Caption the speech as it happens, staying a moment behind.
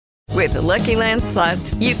With the Lucky Land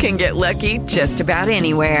Slots, you can get lucky just about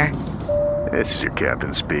anywhere. This is your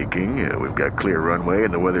captain speaking. We've got clear runway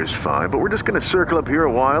and the weather's fine, but we're just going to circle up here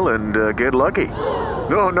a while and get lucky.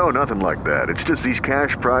 No, nothing like that. It's just these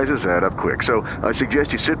cash prizes add up quick. So I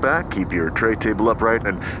suggest you sit back, keep your tray table upright,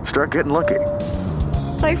 and start getting lucky.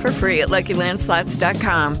 Play for free at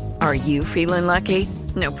LuckyLandSlots.com. Are you feeling lucky?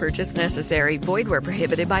 No purchase necessary. Void where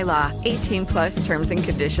prohibited by law. 18 plus terms and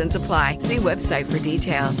conditions apply. See website for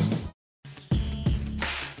details.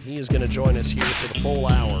 He is going to join us here for the full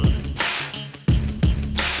hour.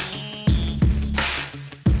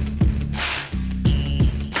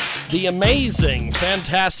 The amazing,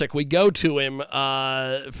 fantastic, we go to him,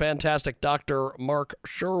 fantastic Dr. Mark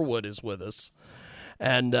Sherwood is with us.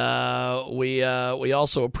 And we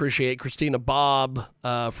also appreciate Christina Bobb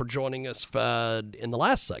for joining us in the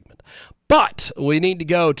last segment. But we need to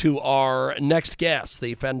go to our next guest,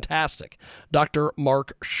 the fantastic Dr.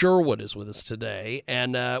 Mark Sherwood is with us today.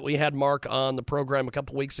 And we had Mark on the program a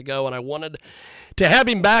couple weeks ago, and I wanted to have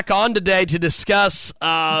him back on today to discuss,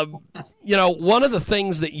 one of the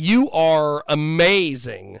things that you are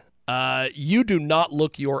amazing. You do not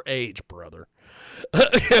look your age, brother.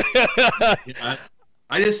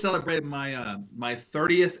 I just celebrated my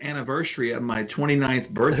 30th anniversary of my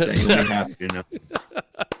 29th birthday. You'll be happy to know.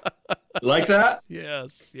 You like that?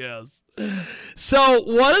 Yes. So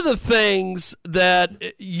one of the things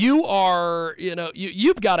that you are,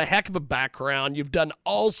 you've got a heck of a background. You've done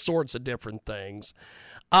all sorts of different things.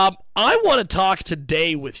 I want to talk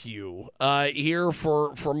today with you here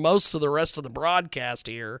for most of the rest of the broadcast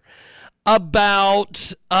here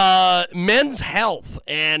about men's health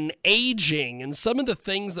and aging and some of the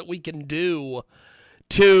things that we can do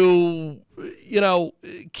to,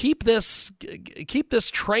 keep this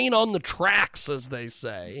train on the tracks, as they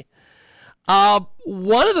say.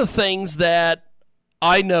 One of the things that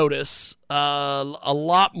I notice a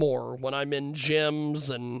lot more when I'm in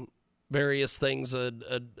gyms and various things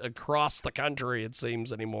across the country, it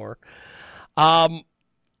seems anymore. It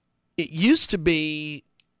used to be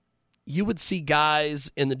you would see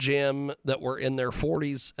guys in the gym that were in their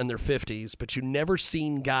 40s and their 50s, but you never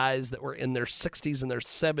seen guys that were in their 60s and their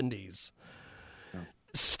 70s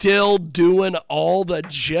still doing all the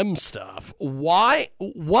gym stuff. Why?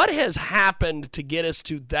 What has happened to get us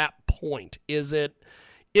to that point? Is it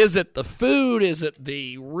the food? Is it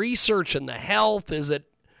the research and the health? Is it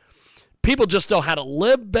people just know how to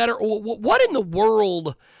live better? What in the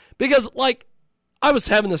world? Because, I was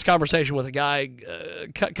having this conversation with a guy a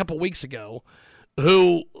couple weeks ago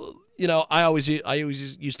who, I always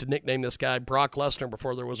used to nickname this guy Brock Lesnar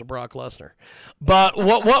before there was a Brock Lesnar. But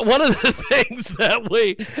one of the things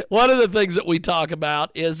that we talk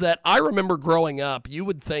about is that I remember growing up, you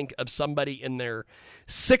would think of somebody in their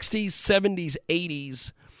 60s, 70s,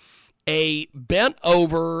 80s, a bent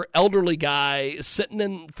over elderly guy sitting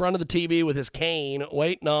in front of the TV with his cane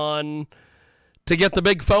waiting on to get the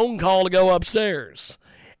big phone call to go upstairs.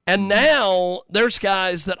 And now there's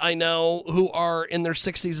guys that I know who are in their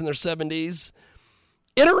 60s and their 70s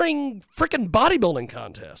entering freaking bodybuilding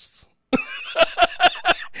contests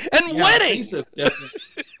and winning.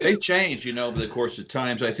 They change, over the course of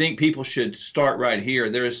times. I think people should start right here.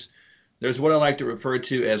 There's what I like to refer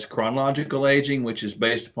to as chronological aging, which is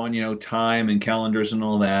based upon, time and calendars and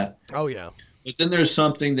all that. Oh, yeah. But then there's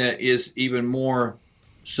something that is even more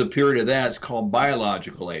superior to that. It's called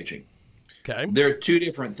biological aging. Okay. They're two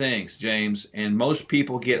different things, James, and most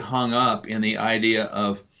people get hung up in the idea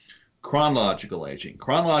of chronological aging.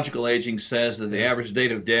 Chronological aging says that the average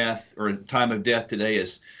date of death or time of death today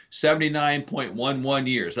is 79.11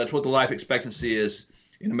 years. That's what the life expectancy is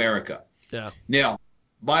in America. Yeah. Now,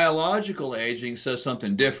 biological aging says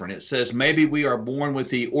something different. It says maybe we are born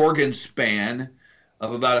with the organ span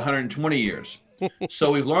of about 120 years.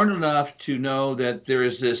 So we've learned enough to know that there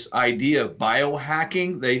is this idea of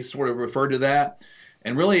biohacking. They sort of refer to that.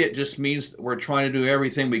 And really it just means that we're trying to do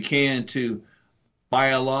everything we can to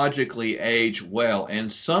biologically age well.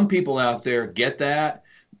 And some people out there get that,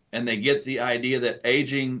 and they get the idea that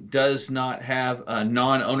aging does not have a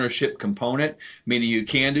non-ownership component, meaning you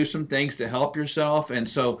can do some things to help yourself. And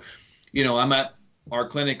so, I'm at our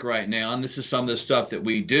clinic right now, and this is some of the stuff that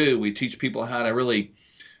we do. We teach people how to really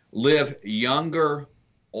live younger,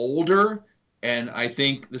 older, and I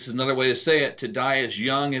think this is another way to say it, to die as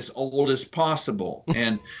young, as old as possible.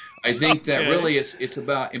 And I think that really it's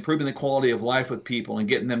about improving the quality of life with people and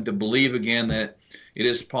getting them to believe again that it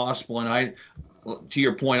is possible. And to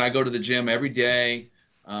your point, I go to the gym every day,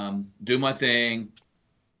 do my thing.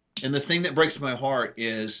 And the thing that breaks my heart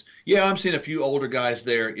is, I'm seeing a few older guys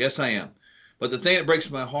there. Yes, I am. But the thing that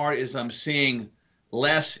breaks my heart is I'm seeing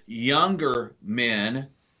less younger men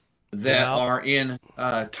that are in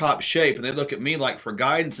top shape, and they look at me like for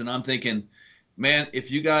guidance, and I'm thinking, man,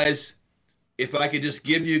 if I could just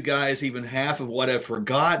give you guys even half of what I've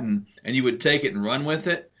forgotten and you would take it and run with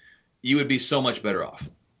it, you would be so much better off.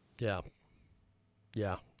 Yeah.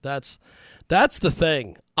 Yeah. That's the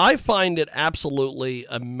thing. I find it absolutely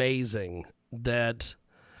amazing that,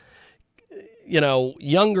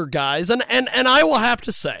 younger guys, and I will have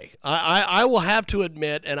to say, I will have to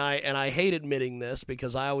admit, and I hate admitting this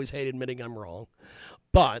because I always hate admitting I'm wrong,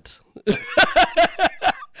 but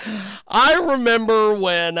I remember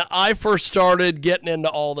when I first started getting into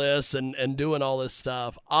all this and doing all this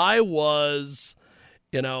stuff, I was,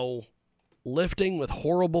 lifting with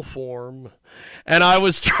horrible form, and I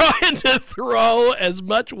was trying to throw as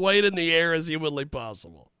much weight in the air as humanly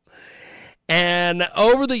possible. And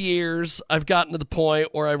over the years, I've gotten to the point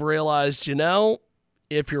where I've realized,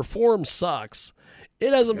 if your form sucks, it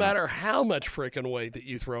doesn't matter how much freaking weight that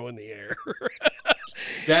you throw in the air.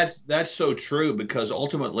 That's so true, because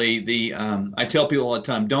ultimately I tell people all the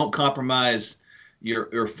time, don't compromise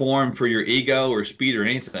your form for your ego or speed or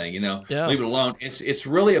anything, leave it alone. It's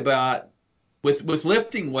really about, with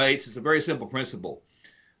lifting weights, it's a very simple principle.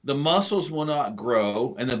 The muscles will not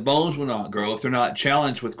grow and the bones will not grow if they're not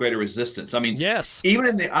challenged with greater resistance. I mean, yes, even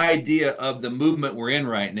in the idea of the movement we're in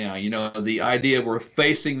right now, the idea we're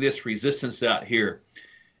facing this resistance out here,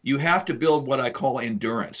 you have to build what I call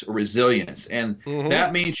endurance or resilience. And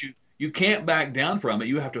that means you can't back down from it.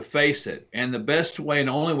 You have to face it. And the best way and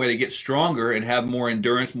only way to get stronger and have more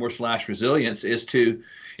endurance, more / resilience is to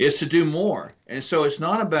do more. And so it's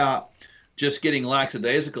not about just getting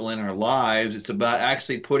lackadaisical in our lives. It's about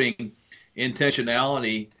actually putting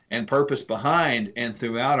intentionality and purpose behind and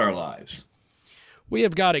throughout our lives. We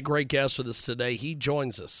have got a great guest with us today. He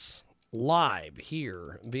joins us live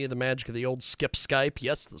here via the magic of the old skip Skype.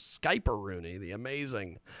 Yes, the Skype-a-rooney, the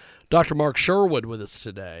amazing Dr. Mark Sherwood with us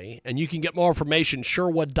today. And you can get more information,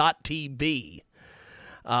 sherwood.tv.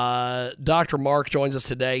 Dr. Mark joins us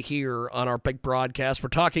today here on our big broadcast. We're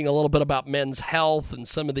talking a little bit about men's health and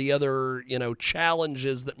some of the other,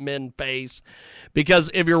 challenges that men face.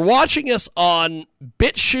 Because if you're watching us on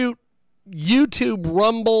BitChute, YouTube,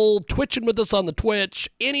 Rumble, twitching with us on the Twitch,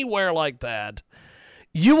 anywhere like that,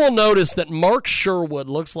 you will notice that Mark Sherwood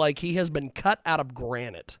looks like he has been cut out of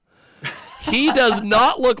granite. He does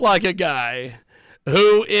not look like a guy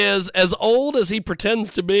who is as old as he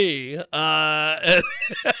pretends to be on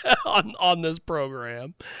this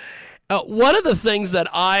program. One of the things that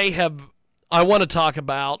I want to talk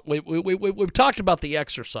about, we've talked about the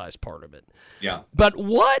exercise part of it. Yeah. But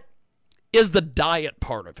what is the diet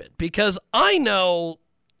part of it? Because I know,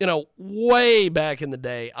 way back in the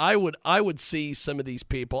day, I would see some of these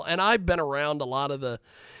people, and I've been around a lot of the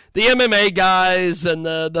MMA guys and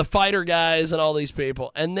the fighter guys and all these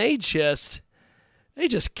people, and they just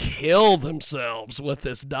kill themselves with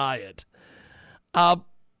this diet.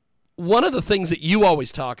 One of the things that you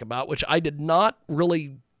always talk about, which I did not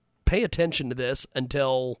really pay attention to this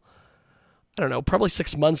until, I don't know, probably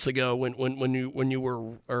 6 months ago when you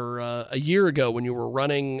were, or a year ago when you were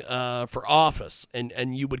running for office,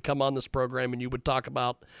 and you would come on this program and you would talk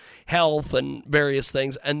about health and various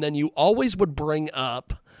things, and then you always would bring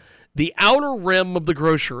up the outer rim of the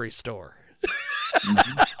grocery store.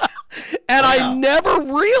 And I never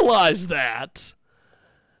realized that.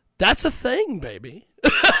 That's a thing, baby.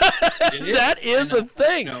 That is a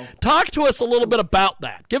thing. Talk to us a little bit about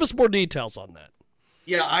that. Give us more details on that.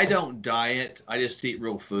 Yeah, I don't diet. I just eat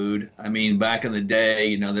real food. I mean, back in the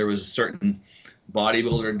day, there was a certain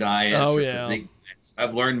bodybuilder diet. Oh, yeah.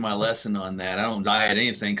 I've learned my lesson on that. I don't diet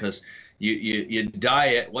anything because you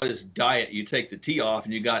diet. What is diet? You take the T off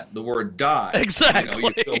and you got the word die. Exactly.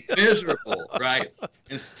 You feel miserable, right?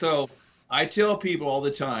 And so I tell people all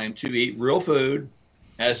the time to eat real food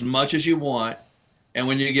as much as you want. And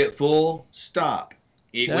when you get full, stop.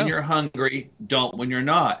 Eat when you're hungry. Don't when you're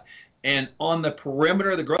not. And on the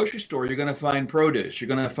perimeter of the grocery store, you're going to find produce. You're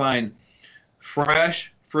going to find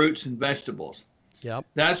fresh fruits and vegetables. Yep.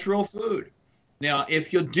 That's real food. Now,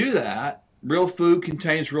 if you'll do that, real food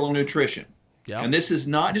contains real nutrition. Yep. And this is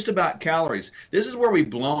not just about calories. This is where we've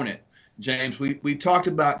blown it, James. We talked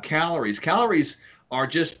about calories. Calories are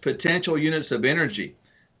just potential units of energy.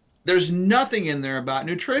 There's nothing in there about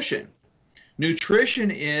nutrition.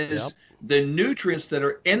 Nutrition is the nutrients that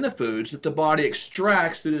are in the foods that the body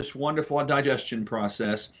extracts through this wonderful digestion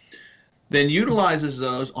process, then utilizes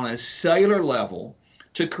those on a cellular level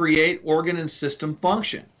to create organ and system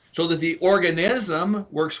function so that the organism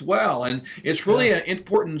works well. And it's really an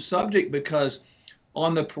important subject because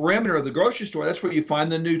on the perimeter of the grocery store, that's where you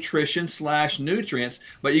find the nutrition/nutrients.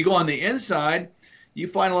 But you go on the inside, you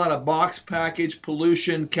find a lot of box package,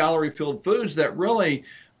 pollution, calorie-filled foods that really,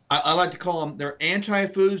 I like to call them, they're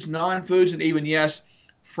anti-foods, non-foods, and even, yes,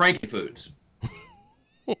 frankenfoods.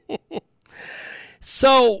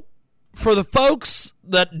 So, for the folks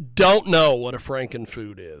that don't know what a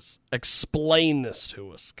frankenfood is, explain this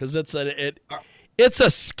to us, because it's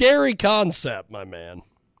a scary concept, my man.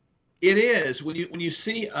 It is. When you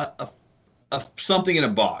see something in a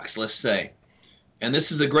box, let's say, and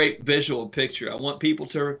this is a great visual picture. I want people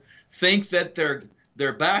to think that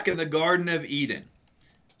they're back in the Garden of Eden.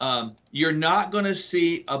 You're not going to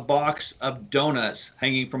see a box of donuts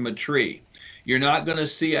hanging from a tree. You're not going to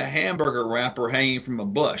see a hamburger wrapper hanging from a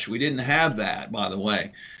bush. We didn't have that, by the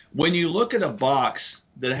way. When you look at a box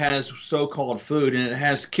that has so-called food and it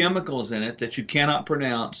has chemicals in it that you cannot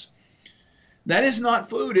pronounce, that is not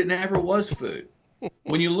food. It never was food.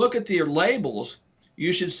 When you look at the labels,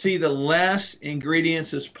 you should see the less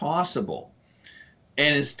ingredients as possible.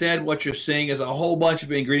 And instead, what you're seeing is a whole bunch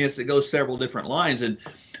of ingredients that go several different lines. And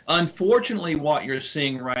unfortunately, what you're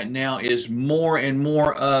seeing right now is more and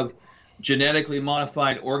more of genetically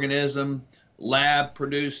modified organism,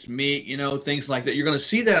 lab-produced meat, things like that. You're going to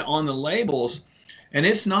see that on the labels, and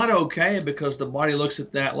it's not okay because the body looks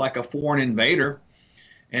at that like a foreign invader,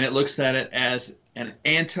 and it looks at it as an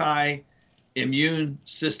anti-immune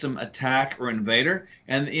system attack or invader,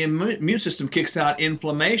 and the immune system kicks out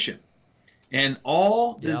inflammation. And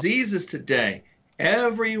all diseases today,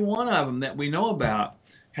 every one of them that we know about,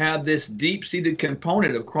 have this deep-seated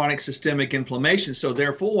component of chronic systemic inflammation. So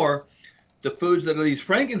therefore, the foods that are these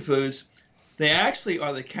frankenfoods, they actually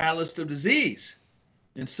are the catalyst of disease.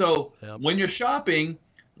 And so when you're shopping,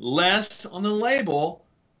 less on the label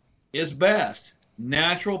is best.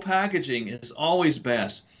 Natural packaging is always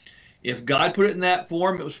best. If God put it in that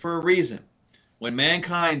form, it was for a reason. When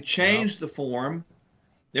mankind changed the form,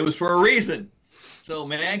 it was for a reason. So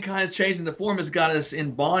mankind's changing the form has got us in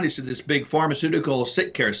bondage to this big pharmaceutical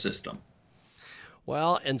sick care system.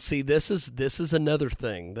 Well, and see, this is another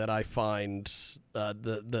thing that I find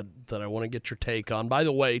that I want to get your take on. By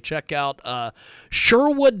the way, check out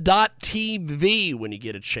Sherwood.tv when you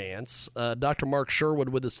get a chance. Dr. Mark Sherwood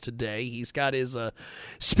with us today. He's got his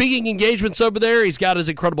speaking engagements over there. He's got his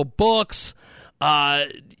incredible books.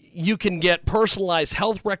 You can get personalized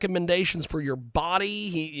health recommendations for your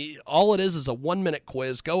body. All it is a 1-minute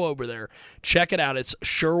quiz. Go over there. Check it out. It's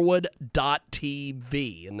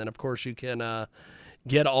Sherwood.tv. And then, of course, you can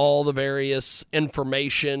get all the various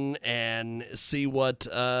information and see what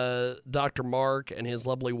Dr. Mark and his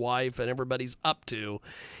lovely wife and everybody's up to.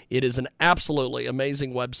 It is an absolutely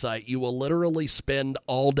amazing website. You will literally spend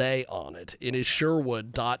all day on it. It is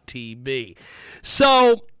Sherwood.tv.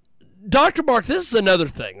 So, Dr. Mark, this is another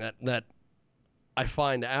thing that I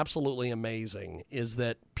find absolutely amazing is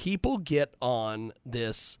that people get on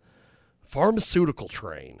this pharmaceutical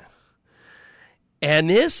train. And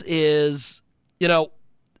this is,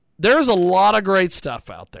 there's a lot of great stuff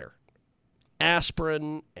out there.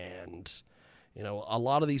 Aspirin and, a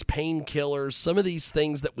lot of these painkillers, some of these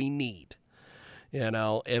things that we need.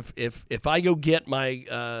 If I go get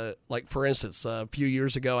my, like for instance, a few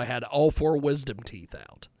years ago, I had all 4 wisdom teeth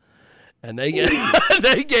out. And they gave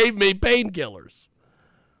me painkillers.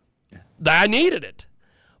 I needed it.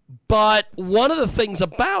 But one of the things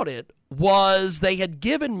about it was they had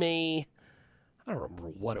given me, I don't remember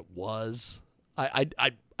what it was. I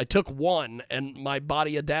took one and my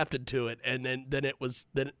body adapted to it, and then it was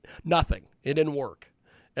nothing. It didn't work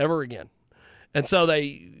ever again. And so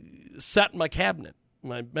they sat in my cabinet,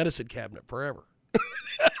 my medicine cabinet, forever.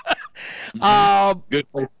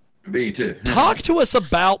 Good place. Me too. Talk to us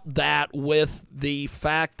about that with the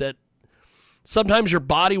fact that sometimes your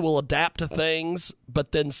body will adapt to things,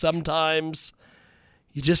 but then sometimes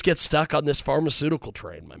you just get stuck on this pharmaceutical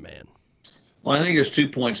train, my man. Well, I think there's 2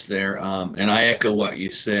 points there, and I echo what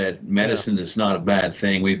you said. Medicine is not a bad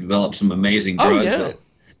thing. We've developed some amazing drugs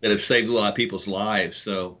that have saved a lot of people's lives.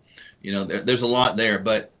 So, there's a lot there.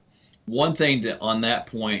 But one thing on that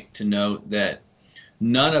point to note that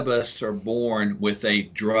none of us are born with a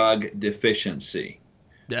drug deficiency.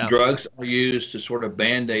 Yeah. Drugs are used to sort of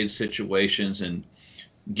Band-Aid situations and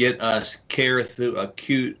get us care through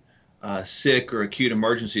acute sick or acute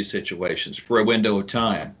emergency situations for a window of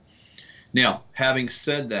time. Now, having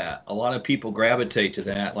said that, a lot of people gravitate to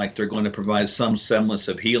that like they're going to provide some semblance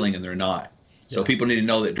of healing, and they're not. So people need to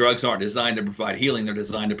know that drugs aren't designed to provide healing. They're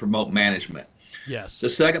designed to promote management. Yes. The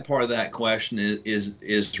second part of that question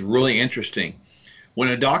is really interesting. When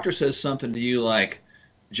a doctor says something to you like,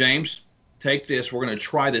 James, take this, we're going to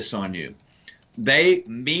try this on you, they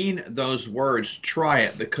mean those words, try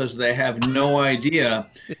it, because they have no idea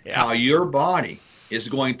how your body is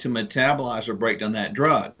going to metabolize or break down that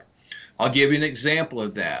drug. I'll give you an example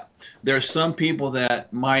of that. There's some people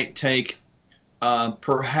that might take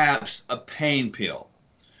perhaps a pain pill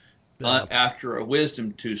after a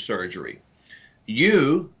wisdom tooth surgery.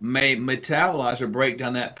 You may metabolize or break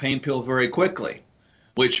down that pain pill very quickly,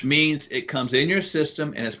 which means it comes in your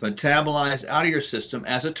system and it's metabolized out of your system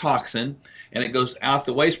as a toxin, and it goes out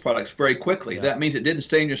the waste products very quickly. That means it didn't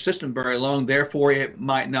stay in your system very long, therefore it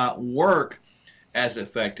might not work as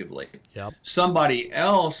effectively. Somebody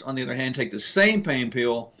else, on the other hand, take the same pain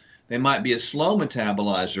pill. They might be a slow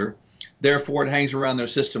metabolizer, therefore it hangs around their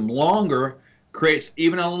system longer, creates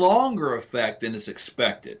even a longer effect than is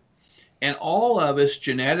expected. And all of us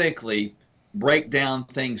genetically break down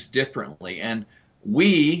things differently. And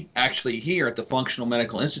we actually here at the Functional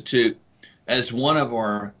Medical Institute, as one of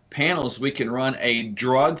our panels, we can run a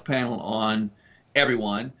drug panel on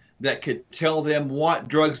everyone that could tell them what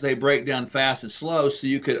drugs they break down fast and slow, so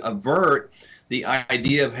you could avert the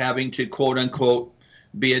idea of having to, quote unquote,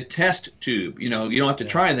 be a test tube. You know, you don't have to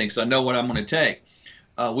try anything, so I know what I'm going to take.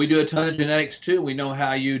 We do a ton of genetics too. We know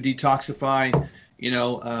how you detoxify,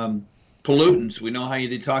 pollutants. We know how you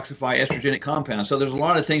detoxify estrogenic compounds. So there's a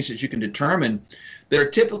lot of things that you can determine that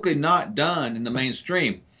are typically not done in the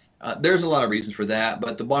mainstream. There's a lot of reasons for that,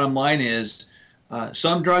 but the bottom line is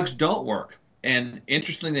some drugs don't work. And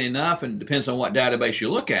interestingly enough, and it depends on what database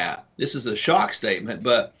you look at, this is a shock statement,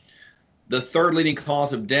 but the third leading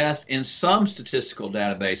cause of death in some statistical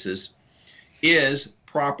databases is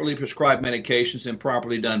properly prescribed medications and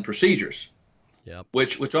properly done procedures.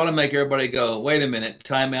 Which ought to make everybody go, wait a minute,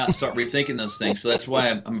 time out, start rethinking those things. So that's why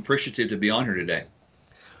I'm appreciative to be on here today.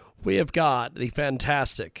 We have got the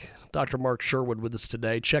fantastic Dr. Mark Sherwood with us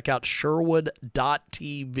today. Check out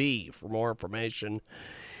Sherwood.tv for more information.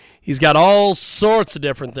 He's got all sorts of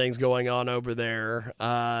different things going on over there.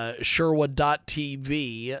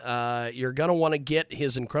 Sherwood.tv. You're going to want to get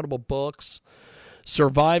his incredible books,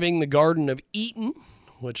 Surviving the Garden of Eden,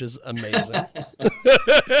 which is amazing.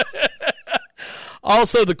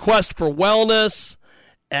 Also, The Quest for Wellness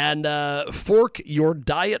and Fork Your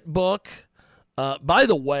Diet book. By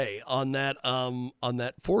the way, on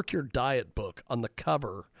that Fork Your Diet book, on the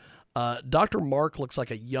cover, Dr. Mark looks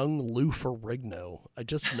like a young Lou Ferrigno. I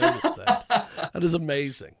just noticed that. That is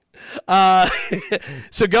amazing.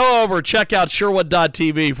 So go over, check out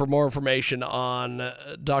Sherwood.tv for more information on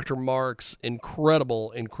Dr. Mark's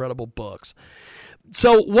incredible, incredible books.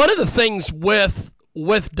 So one of the things with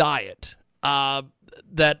diet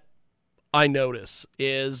that I notice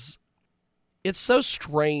is it's so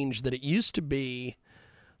strange that it used to be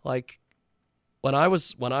like when I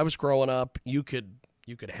was growing up, you could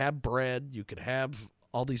have bread, you could have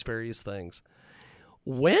all these various things.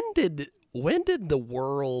 When did the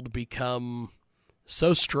world become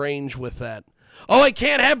so strange with that? Oh, I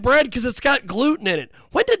can't have bread because it's got gluten in it.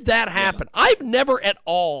 When did that happen? I've never at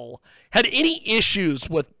all had any issues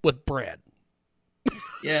with bread.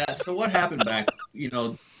 Yeah. So what happened back?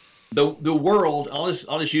 The world. I'll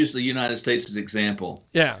just use the United States as an example.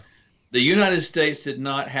 Yeah. The United States did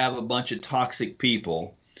not have a bunch of toxic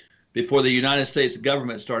people before the United States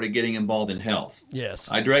government started getting involved in health. Yes.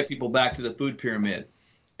 I direct people back to the food pyramid.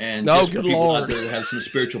 And oh, just for good people Lord. out there that have some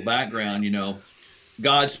spiritual background,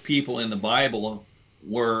 God's people in the Bible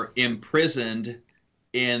were imprisoned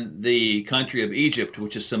in the country of Egypt,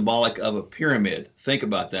 which is symbolic of a pyramid. Think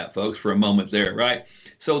about that, folks, for a moment there, right?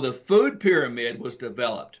 So the food pyramid was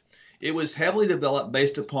developed. It was heavily developed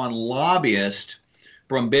based upon lobbyists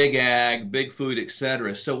from big ag, big food,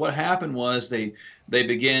 etc. So what happened was they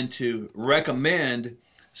began to recommend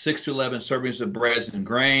 6 to 11 servings of breads and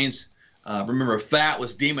grains. Remember, fat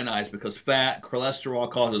was demonized because fat,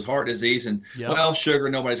 cholesterol causes heart disease, and well, sugar,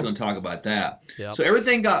 nobody's going to talk about that. Yep. So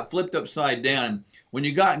everything got flipped upside down. When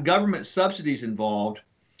you got government subsidies involved,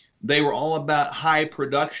 they were all about high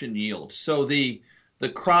production yields. So the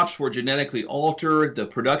crops were genetically altered, the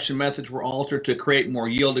production methods were altered to create more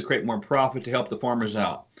yield, to create more profit, to help the farmers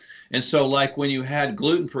out. And so like when you had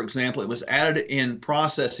gluten, for example, it was added in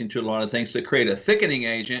processing to a lot of things to create a thickening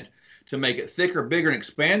agent to make it thicker, bigger, and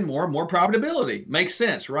expand more profitability. Makes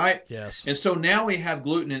sense, right? Yes. And so now we have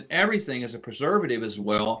gluten in everything as a preservative as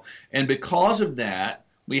well. And because of that,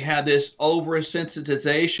 we have this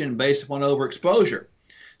oversensitization based upon overexposure.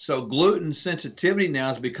 So gluten sensitivity now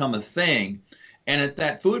has become a thing. And at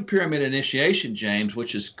that food pyramid initiation, James,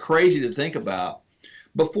 which is crazy to think about,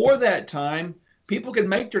 before that time, people could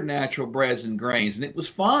make their natural breads and grains, and it was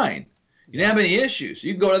fine. You didn't have any issues.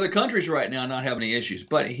 You can go to other countries right now and not have any issues.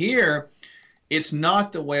 But here, it's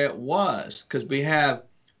not the way it was, because we have,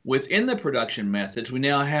 within the production methods, we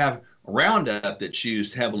now have Roundup that's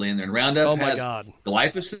used heavily in there. And Roundup has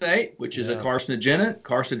glyphosate, which is a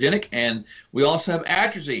carcinogenic, and we also have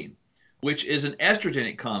atrazine, which is an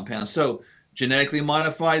estrogenic compound. So genetically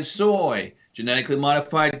modified soy, genetically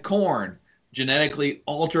modified corn, genetically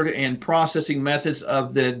altered and processing methods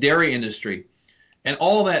of the dairy industry. And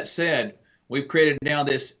all that said, we've created now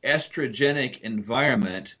this estrogenic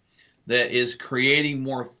environment that is creating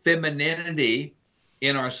more femininity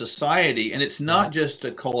in our society. And it's not just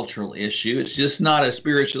a cultural issue. It's just not a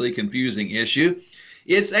spiritually confusing issue.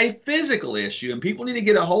 It's a physical issue, and people need to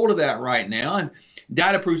get a hold of that right now. And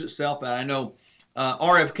data proves itself out. I know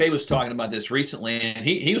RFK was talking about this recently, and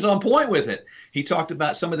he was on point with it. He talked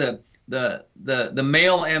about some of the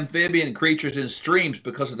male amphibian creatures in streams,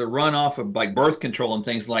 because of the runoff of like birth control and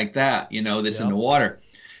things like that, that's in the water,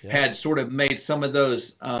 had sort of made some of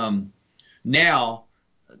those now,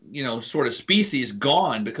 sort of species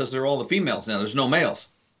gone, because they're all the females now. There's no males.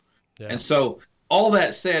 Yeah. And so all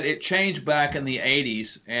that said, it changed back in the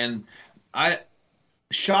 80s. And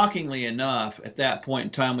shockingly enough, at that point in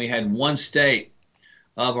time, we had one state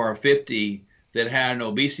of our 50 that had an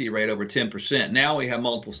obesity rate over 10%. Now we have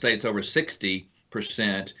multiple states over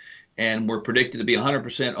 60%, and we're predicted to be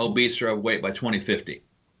 100% obese or overweight by 2050.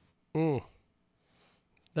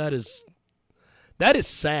 That is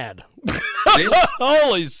sad.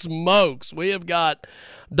 Holy smokes. We have got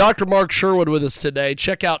Dr. Mark Sherwood with us today.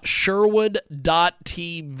 Check out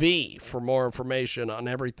Sherwood.tv for more information on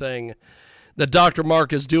everything that Dr.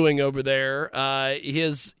 Mark is doing over there.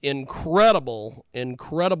 His incredible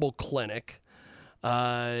clinic.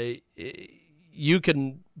 You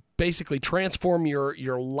can basically transform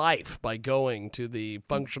your life by going to the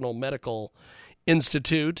Functional Medical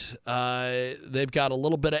Institute. They've got a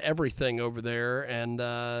little bit of everything over there,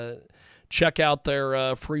 and check out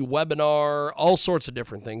their free webinar, all sorts of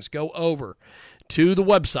different things. Go over to the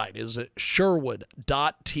website, is at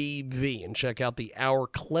Sherwood.tv, and check out the Our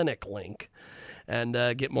Clinic link and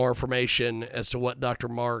get more information as to what Dr.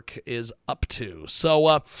 Mark is up to.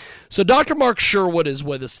 So Dr. Mark Sherwood is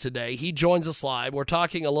with us today. He joins us live. We're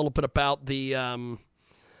talking a little bit about the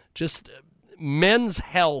just men's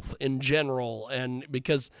health in general, and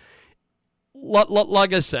because,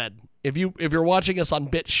 like I said, if you're watching us on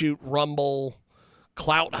BitChute, Rumble,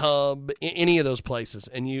 Clout Hub, any of those places,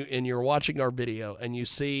 and you're watching our video and you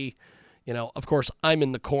see, of course, I'm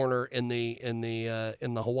in the corner in the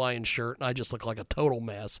Hawaiian shirt, and I just look like a total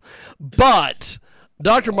mess. But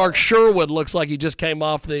Dr. Mark Sherwood looks like he just came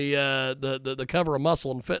off the cover of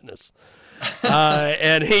Muscle and Fitness,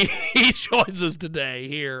 and he joins us today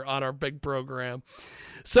here on our big program.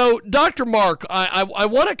 So, Dr. Mark, I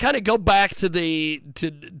want to kind of go back to the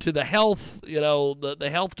health, the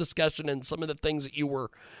health discussion and some of the things that you were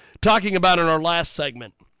talking about in our last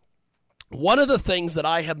segment. One of the things that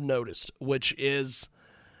I have noticed, which is,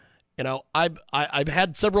 I've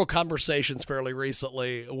had several conversations fairly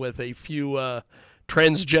recently with a few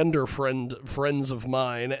transgender friends of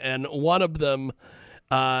mine, and one of them,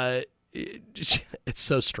 it's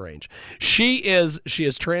so strange. She is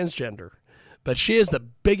transgender, but she is the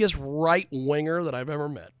biggest right-winger that I've ever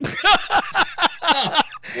met.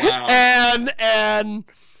 Wow. And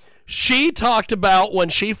she talked about when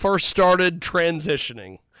she first started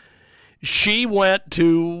transitioning, she went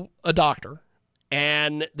to a doctor,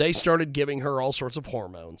 and they started giving her all sorts of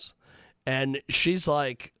hormones. And she's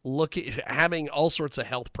like having all sorts of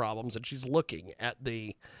health problems, and she's looking at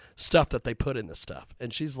the stuff that they put in the stuff.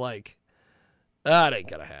 And she's like, that ain't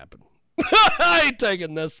going to happen. I ain't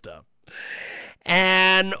taking this stuff.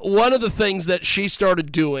 And one of the things that she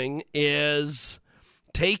started doing is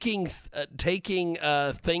taking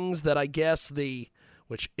things that I guess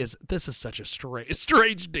this is such a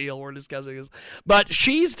strange deal we're discussing this, but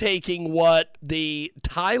she's taking what the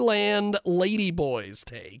Thailand ladyboys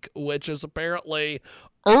take, which is apparently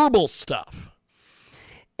herbal stuff.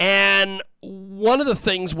 And one of the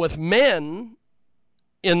things with men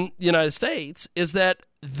in the United States is that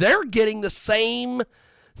they're getting the same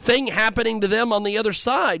thing happening to them on the other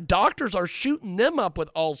side. Doctors are shooting them up with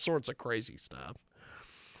all sorts of crazy stuff.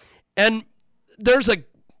 And there's a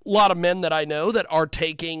lot of men that I know that are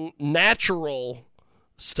taking natural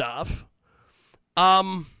stuff.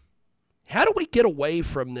 How do we get away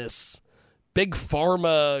from this big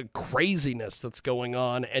pharma craziness that's going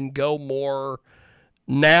on and go more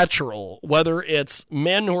natural, whether it's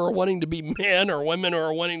men who are wanting to be men or women who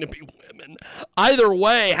are wanting to be women? Either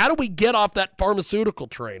way, how do we get off that pharmaceutical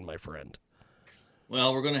train, my friend?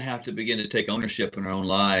 Well, we're going to have to begin to take ownership in our own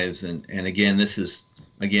lives. And again, this is,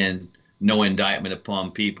 no indictment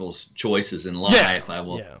upon people's choices in life. Yeah. I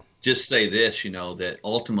will just say this, that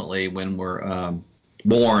ultimately when we're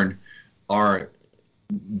born, our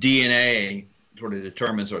DNA sort of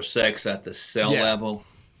determines our sex at the cell level.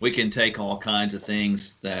 We can take all kinds of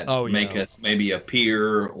things that make us maybe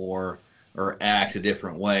appear or act a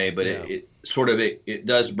different way, but it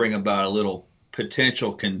does bring about a little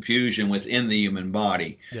potential confusion within the human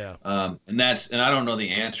body. And I don't know the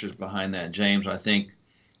answers behind that, James. I think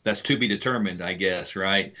that's to be determined, I guess,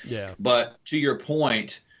 right? But to your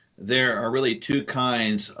point, there are really two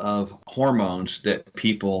kinds of hormones that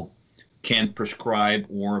people can prescribe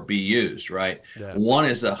or be used, right? One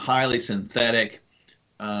is a highly synthetic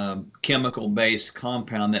chemical-based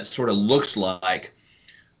compound that sort of looks like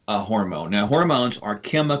a hormone. Now, hormones are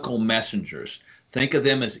chemical messengers. Think of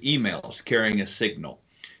them as emails carrying a signal.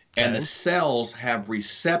 And the cells have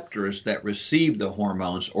receptors that receive the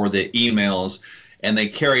hormones or the emails, and they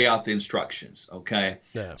carry out the instructions, okay?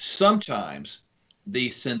 Sometimes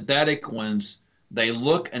the synthetic ones, they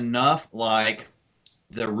look enough like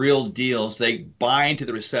the real deals. They bind to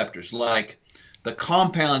the receptors, like the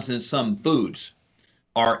compounds in some foods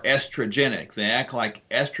are estrogenic. They act like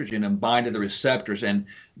estrogen and bind to the receptors and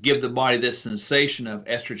give the body this sensation of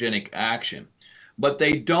estrogenic action. But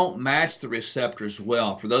they don't match the receptors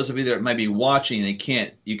well. For those of you that may be watching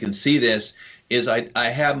and you can see this, is I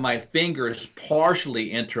have my fingers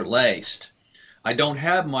partially interlaced. I don't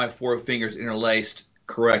have my four fingers interlaced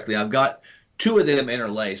correctly. I've got two of them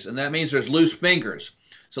interlaced, and that means there's loose fingers.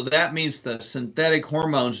 So that means the synthetic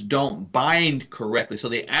hormones don't bind correctly. So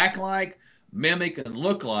they act like, mimic, and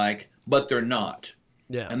look like, but they're not.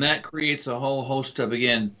 And that creates a whole host of,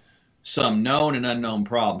 again, some known and unknown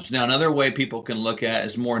problems. Now, another way people can look at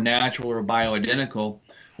is more natural or bioidentical,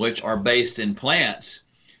 which are based in plants.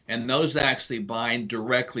 And those actually bind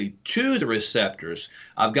directly to the receptors.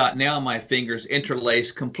 I've got now my fingers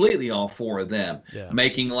interlaced completely, all four of them,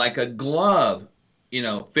 making like a glove,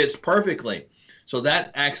 fits perfectly. So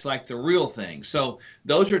that acts like the real thing. So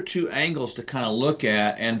those are two angles to kind of look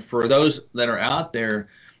at. And for those that are out there,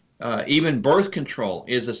 even birth control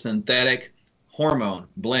is a synthetic hormone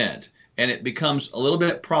blend. And it becomes a little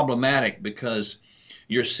bit problematic because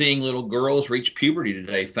you're seeing little girls reach puberty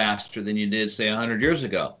today faster than you did, say, 100 years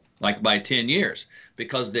ago, like by 10 years,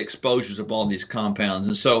 because of the exposures of all these compounds.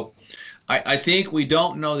 And so I think we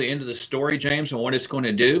don't know the end of the story, James, and what it's going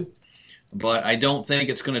to do, but I don't think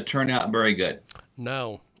it's going to turn out very good.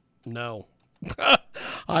 No.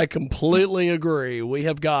 I completely agree. We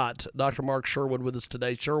have got Dr. Mark Sherwood with us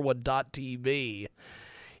today, Sherwood.tv.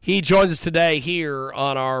 He joins us today here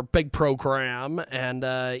on our big program, and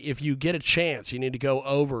if you get a chance, you need to go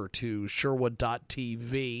over to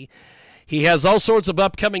Sherwood.tv. He has all sorts of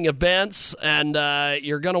upcoming events, and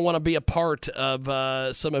you're going to want to be a part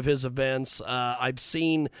of some of his events. I've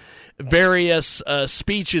seen various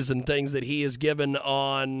speeches and things that he has given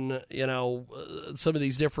on, some of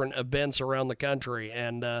these different events around the country,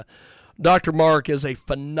 and Dr. Mark is a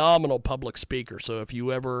phenomenal public speaker, so if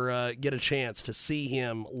you ever get a chance to see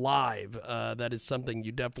him live, that is something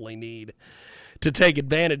you definitely need to take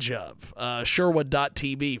advantage of.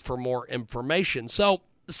 Sherwood.tv for more information. So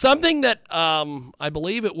something that I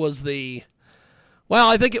believe it was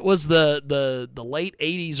I think it was the late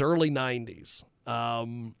 80s, early 90s.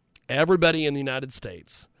 Everybody in the United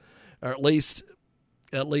States, or at least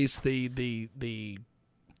the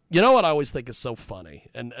you know what I always think is so funny,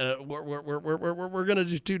 and we're going to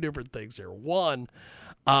do two different things here. One,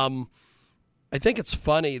 I think it's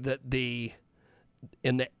funny that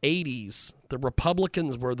in the 80s the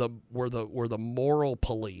Republicans were the moral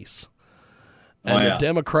police, and the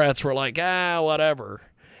Democrats were like, whatever.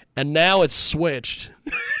 And now it's switched.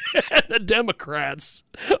 The Democrats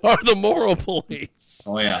are the moral police.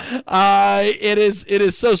 It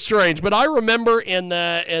is so strange. But I remember in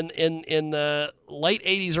the late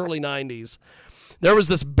 80s, early 90s, there was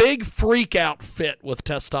this big freak out fit with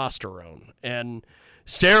testosterone and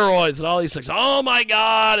steroids and all these things. Oh my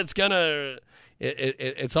God, it's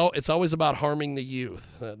always about harming the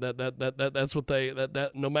youth. That's what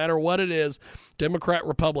that no matter what it is, Democrat,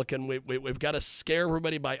 Republican, we've got to scare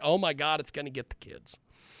everybody by, oh my God, it's going to get the kids.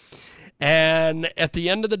 And at the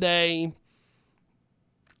end of the day,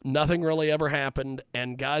 nothing really ever happened.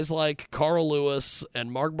 And guys like Carl Lewis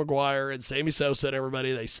and Mark McGuire and Sammy Sosa and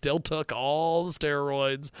everybody, they still took all the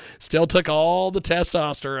steroids, still took all the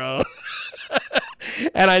testosterone.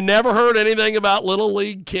 And I never heard anything about little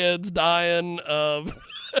league kids dying of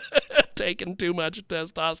taking too much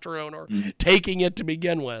testosterone or taking it to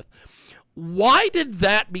begin with. Why did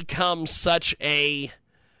that become such a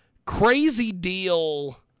crazy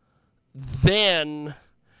deal then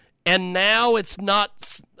And now it's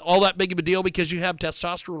not all that big of a deal because you have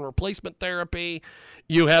testosterone replacement therapy,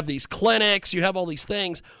 you have these clinics, you have all these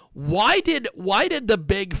things. Why did the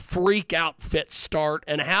big freak outfit start,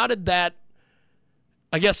 and how did that,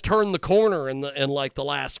 I guess, turn the corner in like the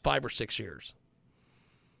last 5 or 6 years?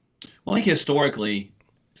 Well, I think historically,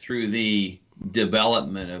 through the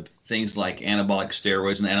development of things like anabolic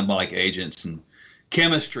steroids and anabolic agents and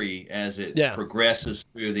chemistry as it progresses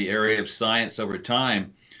through the area of science over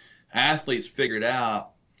time, athletes figured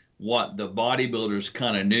out what the bodybuilders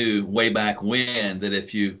kind of knew way back when, that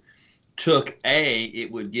if you took A,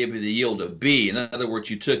 it would give you the yield of B. In other words,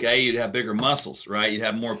 you took A, you'd have bigger muscles, right? You'd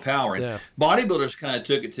have more power. And bodybuilders kind of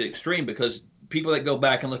took it to the extreme, because people that go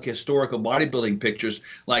back and look at historical bodybuilding pictures,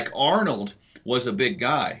 like Arnold was a big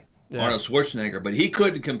guy, Arnold Schwarzenegger, but he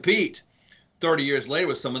couldn't compete 30 years later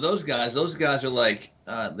with some of those guys. Those guys are like,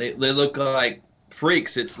 they look like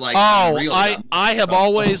freaks. It's like unreal. I have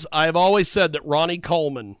always said that Ronnie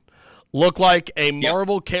Coleman looked like a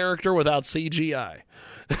Marvel character without CGI.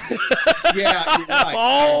 Yeah, you're right. I've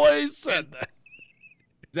always said that.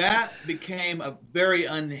 That became a very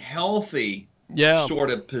unhealthy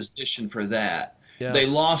sort of position for that. Yeah. They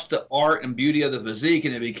lost the art and beauty of the physique,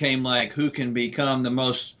 and it became like who can become the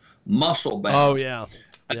most muscle bound. Oh, yeah.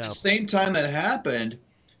 At the same time that happened,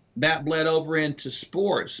 that bled over into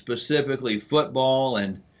sports, specifically football,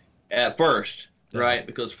 and at first, right,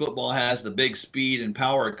 because football has the big speed and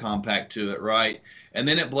power compact to it, right? And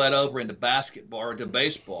then it bled over into basketball or to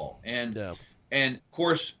baseball. And of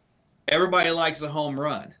course, everybody likes a home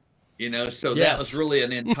run, so that was really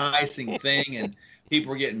an enticing thing, and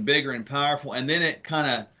people were getting bigger and powerful. And then it kind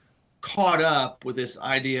of caught up with this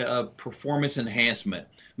idea of performance enhancement,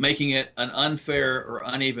 making it an unfair or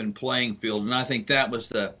uneven playing field. And I think that was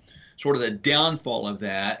the sort of the downfall of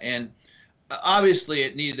that. And obviously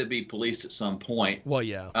it needed to be policed at some point. Well,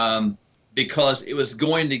 yeah. Because it was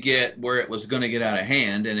going to get where it was going to get out of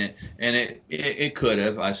hand, and it could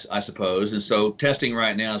have, I suppose. And so testing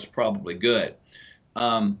right now is probably good.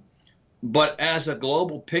 But as a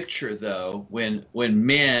global picture, though, when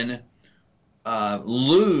men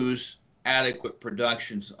lose adequate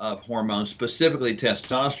productions of hormones, specifically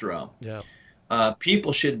testosterone,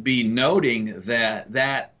 people should be noting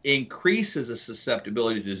that increases the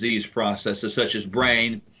susceptibility to disease processes such as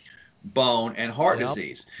brain, bone, and heart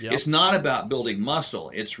disease. It's not about building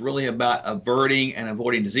muscle. It's really about averting and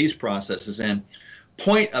avoiding disease processes. And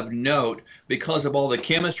point of note, because of all the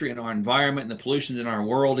chemistry in our environment and the pollution in our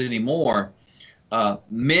world anymore,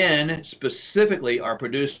 men specifically are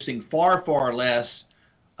producing far, far less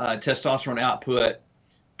testosterone output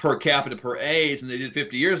per capita per age than they did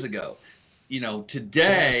 50 years ago.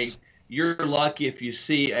 Today, you're lucky if you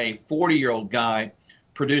see a 40-year-old guy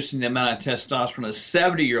producing the amount of testosterone a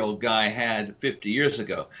 70-year-old guy had 50 years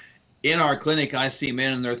ago. In our clinic, I see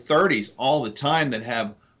men in their 30s all the time that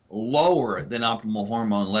have lower than optimal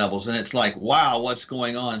hormone levels. And it's like, wow, what's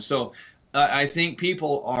going on? So I think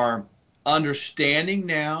people are understanding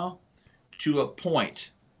now to a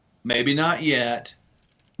point, maybe not yet,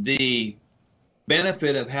 the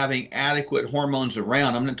benefit of having adequate hormones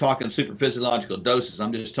around. I'm not talking super physiological doses.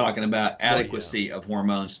 I'm just talking about adequacy of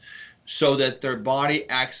hormones so that their body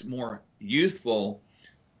acts more youthful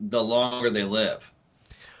the longer they live.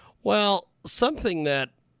 Well, something that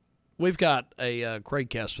we've got a great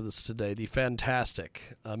guest with us today, the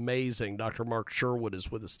fantastic, amazing Dr. Mark Sherwood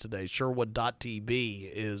is with us today.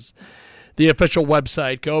 Sherwood.tv is the official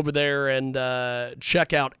website. Go over there and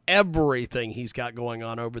check out everything he's got going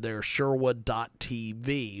on over there,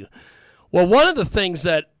 Sherwood.tv. Well, one of the things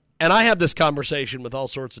that, and I have this conversation with all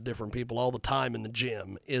sorts of different people all the time in the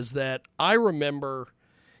gym, is that I remember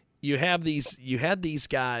you had these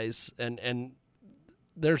guys, and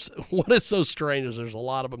there's, what is so strange is there's a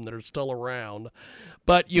lot of them that are still around,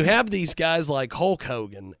 but you have these guys like Hulk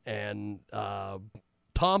Hogan and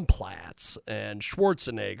Tom Platz and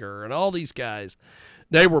Schwarzenegger and all these guys.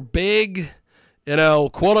 They were big,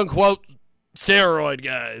 quote unquote steroid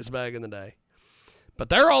guys back in the day, but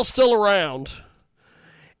they're all still around.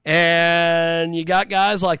 And you got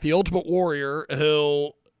guys like the Ultimate Warrior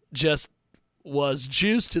who just was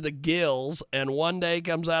juiced to the gills and one day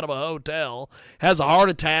comes out of a hotel, has a heart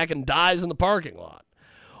attack, and dies in the parking lot.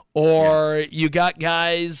 Or you got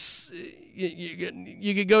guys,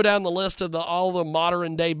 you could go down the list of all the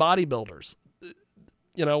modern day bodybuilders.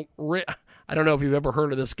 I don't know if you've ever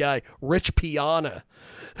heard of this guy, Rich Piana,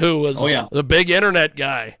 who was the big internet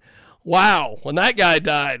guy. Wow, when that guy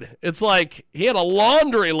died, it's like he had a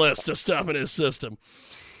laundry list of stuff in his system.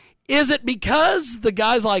 Is it because the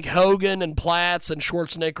guys like Hogan and Platz and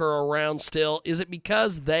Schwarzenegger are around still? Is it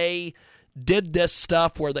because they did this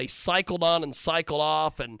stuff where they cycled on and cycled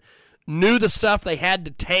off and knew the stuff they had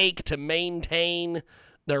to take to maintain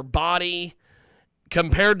their body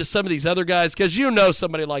compared to some of these other guys. Because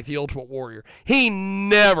somebody like the Ultimate Warrior, he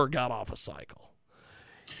never got off a cycle.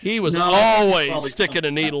 He was always sticking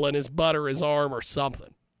a needle in his butt or his arm or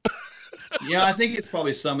something. Yeah, I think it's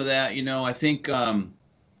probably some of that. I think,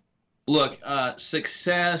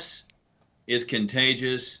 success is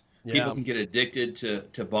contagious. Yeah. People can get addicted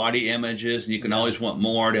to body images, and you can always want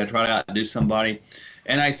more to try to outdo somebody.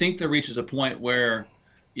 And I think there reaches a point where,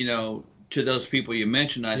 to those people you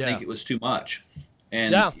mentioned, I think it was too much.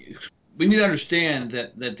 And we need to understand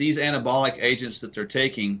that these anabolic agents that they're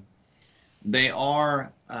taking, they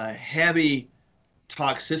are heavy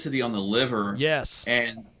toxicity on the liver. Yes.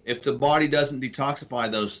 And if the body doesn't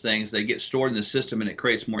detoxify those things, they get stored in the system, and it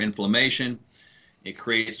creates more inflammation. It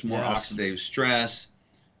creates more oxidative stress,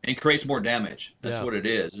 and creates more damage. That's what it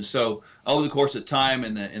is. And so over the course of time,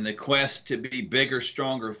 in the quest to be bigger,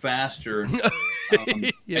 stronger, faster,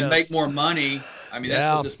 and make more money, I mean,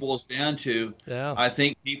 that's what this boils down to. Yeah. I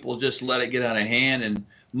think people just let it get out of hand, and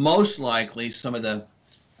most likely some of the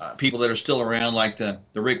people that are still around, like the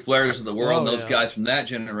Ric Flairs of the world, those guys from that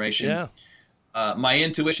generation, my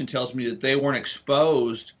intuition tells me that they weren't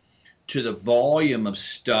exposed to the volume of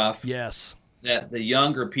stuff that the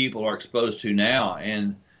younger people are exposed to now.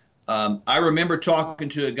 And I remember talking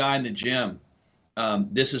to a guy in the gym.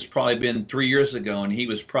 This has probably been 3 years ago, and he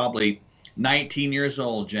was probably 19 years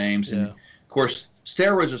old, James. And, of course,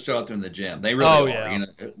 steroids are still out there in the gym. They really are.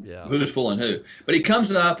 Who's fooling who? But he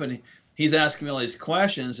comes up, and he's asking me all these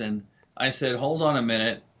questions, and I said, hold on a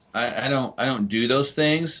minute. I don't do those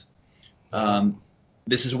things.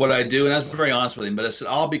 This is what I do, and I was very honest with him. But I said,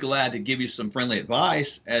 I'll be glad to give you some friendly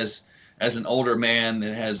advice as an older man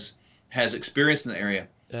that has experience in the area.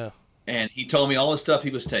 Yeah. And he told me all the stuff he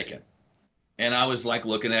was taking. And I was like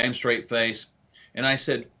looking at him straight face. And I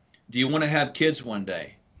said, do you want to have kids one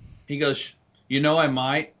day? He goes, I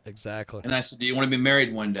might. Exactly. And I said, do you want to be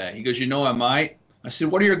married one day? He goes, I might. I said,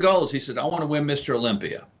 what are your goals? He said, I want to win Mr.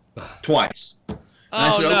 Olympia twice. And I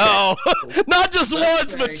said, okay. Not just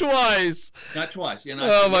once, but twice. Not twice. And I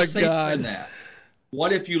said, my let's God. say that.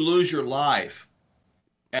 What if you lose your life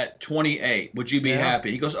at 28? Would you be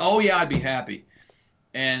happy? He goes, oh, yeah, I'd be happy.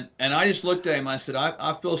 And I just looked at him. I said,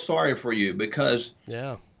 I feel sorry for you because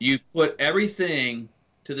you put everything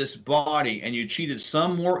to this body, and you cheated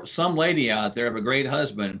some lady out there of a great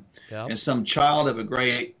husband and some child of a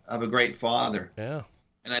great father. Yeah.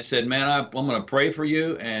 And I said, man, I'm going to pray for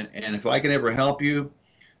you, and if I can ever help you,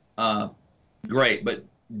 great. But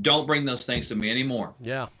don't bring those things to me anymore.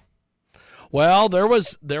 Yeah. Well, there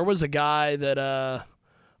was a guy that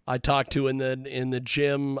I talked to in the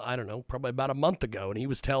gym, I don't know, probably about a month ago, and he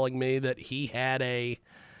was telling me that he had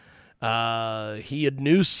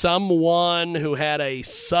knew someone who had a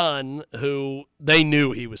son who they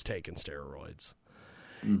knew he was taking steroids.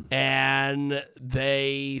 And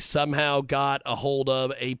they somehow got a hold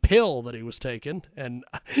of a pill that he was taking, and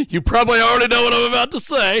you probably already know what I'm about to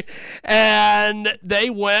say, and they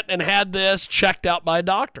went and had this checked out by a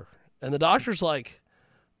doctor, and the doctor's like,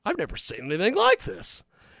 I've never seen anything like this.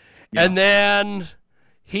 And then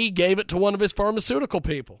he gave it to one of his pharmaceutical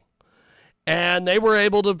people, and they were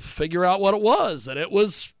able to figure out what it was, and it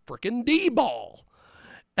was freaking D-ball.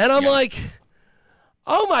 And I'm like,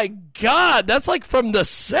 oh my God, that's like from the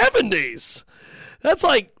 70s. That's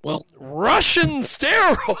like Russian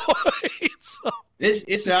steroids.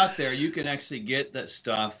 It's out there. You can actually get that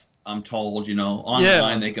stuff, I'm told,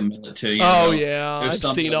 online. They can mail it to you. Oh, yeah. There's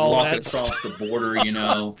I've seen all that across the border,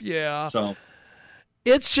 Yeah. So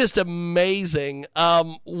it's just amazing.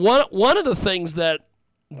 One of the things that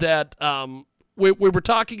we were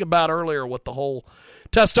talking about earlier with the whole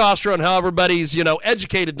testosterone, how everybody's,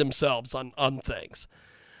 educated themselves on things.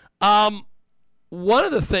 One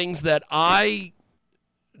of the things that I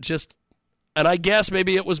just, and I guess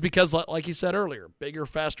maybe it was because, like you said earlier, bigger,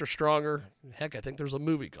 faster, stronger. Heck, I think there's a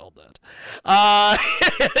movie called that.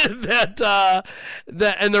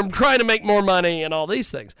 And they're trying to make more money and all these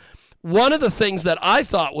things. One of the things that I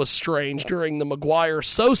thought was strange during the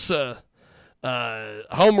Maguire-Sosa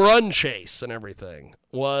home run chase and everything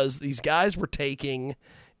was these guys were taking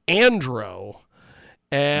andro,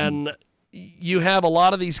 and you have a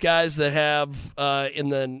lot of these guys that have in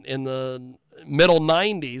the middle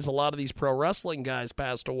 90s, a lot of these pro wrestling guys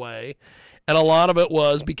passed away, and a lot of it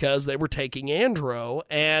was because they were taking andro.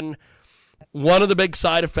 And one of the big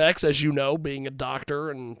side effects, as you know, being a doctor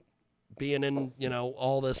and being in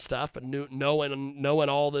all this stuff and knowing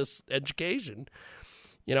all this education,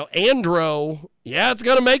 andro, it's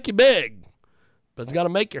going to make you big, but it's going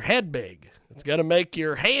to make your head big. It's going to make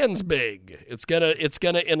your hands big. It's going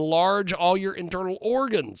to enlarge all your internal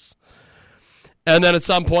organs. And then at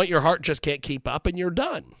some point your heart just can't keep up and you're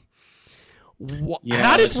done.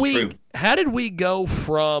 Yeah, how did we go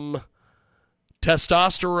from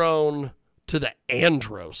testosterone to the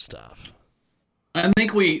andro stuff? I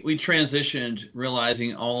think we transitioned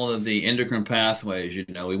realizing all of the endocrine pathways.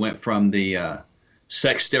 We went from the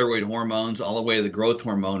sex steroid hormones all the way to the growth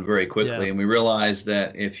hormone very quickly, and we realized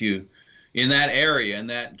that if you in that area, in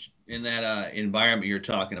that environment you're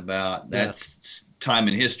talking about, that time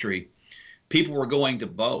in history, people were going to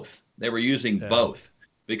both. They were using both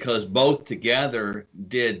because both together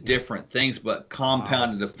did different things, but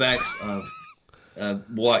compounded effects of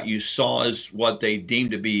what you saw is what they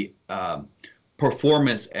deemed to be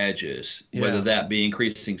performance edges, whether that be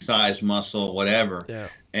increasing size, muscle, whatever. Yeah.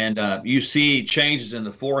 And you see changes in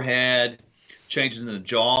the forehead, changes in the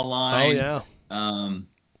jawline. Oh, yeah.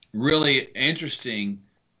 Really interesting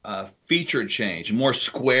feature change, more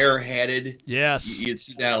square-headed. Yes. You'd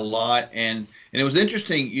see that a lot. And it was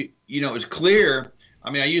interesting. It was clear. I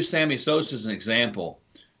mean, I use Sammy Sosa as an example.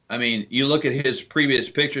 I mean, you look at his previous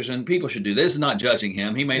pictures, and people should do this. This is not judging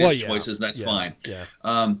him. He made his choices, and that's fine. Yeah.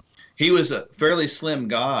 He was a fairly slim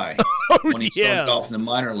guy when he started off in the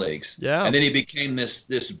minor leagues. Yeah. And then he became this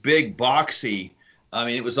big, boxy. I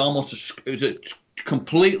mean, it was a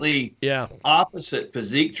completely opposite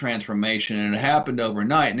physique transformation, and it happened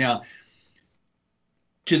overnight. Now,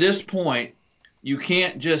 to this point, you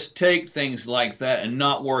can't just take things like that and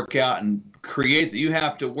not work out and create that. You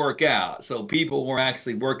have to work out. So people were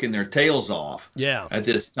actually working their tails off at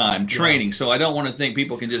this time, training. So I don't want to think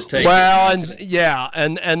people can just take that's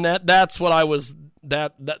what I was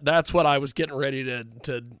that's what I was getting ready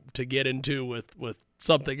to get into with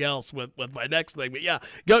something else with my next thing.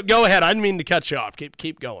 But go ahead. I didn't mean to cut you off.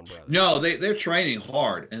 Keep going, brother. No, they're training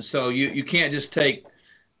hard, and so you can't just take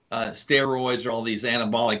steroids or all these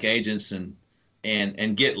anabolic agents and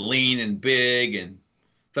get lean and big and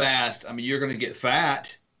fast. I mean, you're going to get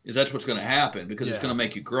fat. That's what's going to happen because it's going to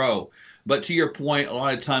make you grow. But to your point, a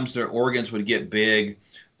lot of times their organs would get big.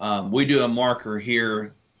 We do a marker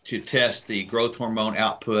here to test the growth hormone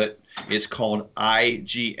output. It's called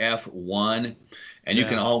IGF-1, and you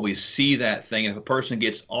can always see that thing. If a person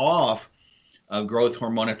gets off of growth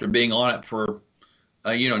hormone after being on it for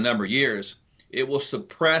a number of years, it will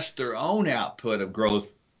suppress their own output of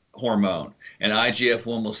growth hormone, and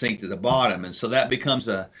IGF-1 will sink to the bottom, and so that becomes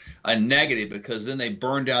a negative because then they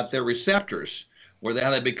burned out their receptors, where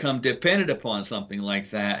they become dependent upon something like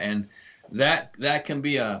that, and that can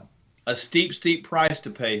be a steep price to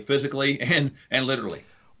pay physically and literally.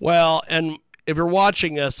 Well, and if you're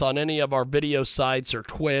watching us on any of our video sites or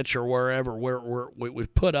Twitch or wherever, we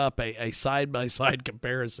put up a side-by-side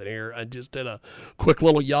comparison here. I just did a quick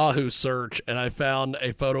little Yahoo search, and I found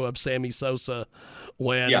a photo of Sammy Sosa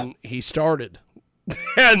when he started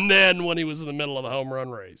and then when he was in the middle of the home run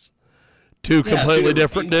race. Two completely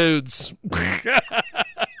different dudes.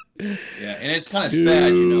 Yeah, and it's kind of sad,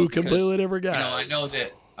 Two completely different guys. I know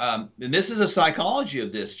that, and this is a psychology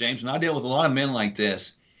of this, James, and I deal with a lot of men like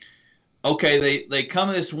this. Okay, they come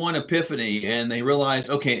to this one epiphany and they realize,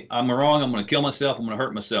 okay, I'm wrong. I'm going to kill myself. I'm going to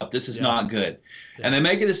hurt myself. This is not good. Yeah. And they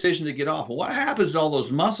make a decision to get off. Well, what happens to all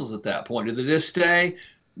those muscles at that point? Do they just stay?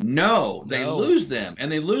 No, they lose them, and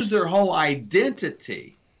they lose their whole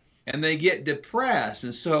identity, and they get depressed.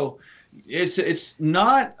 And so it's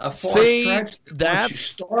not a far stretch. Once you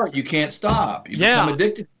start, you can't stop. You become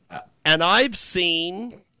addicted to that. And I've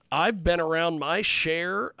been around my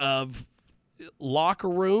share of locker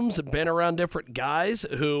rooms and been around different guys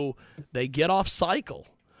who they get off cycle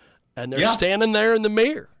and they're standing there in the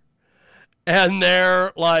mirror and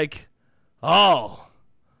they're like, oh,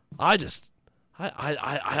 I think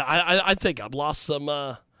I've lost some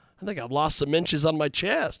inches on my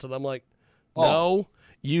chest. And I'm like, no,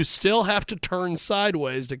 you still have to turn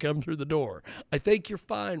sideways to come through the door. I think you're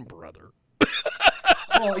fine, brother.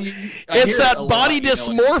 It's that body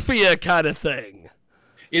dysmorphia kind of thing.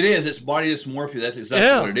 It is. It's body dysmorphia. That's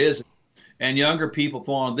exactly what it is. And younger people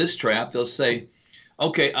fall into this trap. They'll say,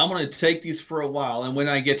 okay, I'm going to take these for a while, and when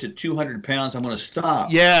I get to 200 pounds, I'm going to stop.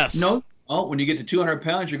 Yes. No. Oh, when you get to 200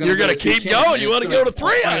 pounds, you're going to keep going. You want to go to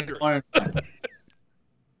 300.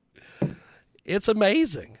 It's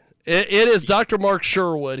amazing. It is Dr. Mark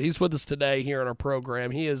Sherwood. He's with us today here on our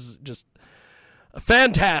program. He is just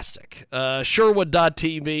fantastic.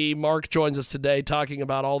 Sherwood.tv. Mark joins us today talking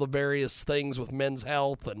about all the various things with men's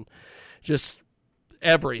health and just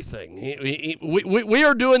everything. We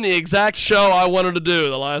are doing the exact show I wanted to do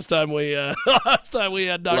the last time we had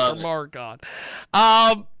Dr. Mark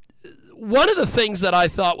on. one of the things that I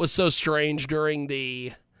thought was so strange during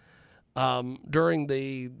the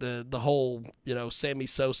whole, Sammy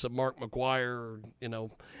Sosa, Mark McGwire,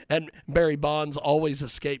 and Barry Bonds always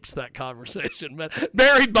escapes that conversation, but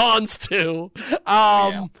Barry Bonds too,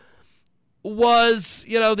 was,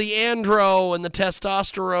 the andro and the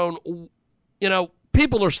testosterone,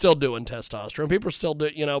 people are still doing testosterone. People are still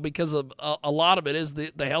doing, because of a lot of it is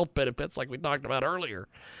the health benefits like we talked about earlier.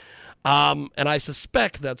 And I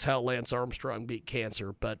suspect that's how Lance Armstrong beat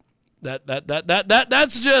cancer, but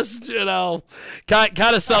that's just, kind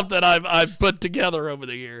of something I've put together over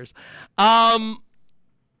the years. Why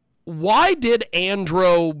did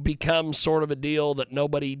andro become sort of a deal that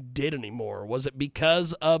nobody did anymore? Was it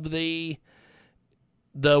because of the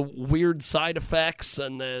weird side effects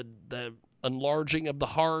and the enlarging of the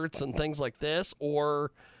hearts and things like this, or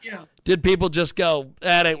did people just go,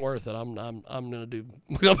 that ain't worth it? I'm gonna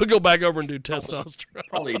go back over and do testosterone.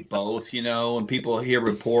 Probably both. When people hear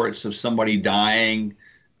reports of somebody dying,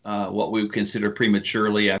 what we would consider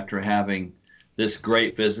prematurely after having this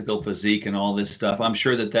great physical physique and all this stuff, I'm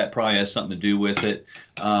sure that probably has something to do with it.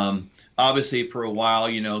 Obviously, for a while,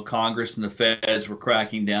 Congress and the feds were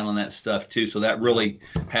cracking down on that stuff too, so that really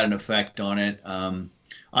had an effect on it.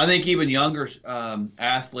 I think even younger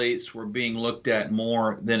athletes were being looked at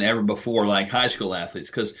more than ever before, like high school athletes,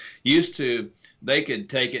 because used to they could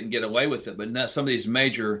take it and get away with it, but now some of these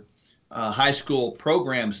major high school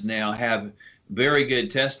programs now have very good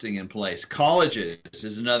testing in place. Colleges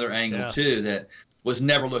is another angle too that was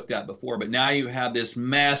never looked at before, but now you have this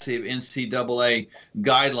massive NCAA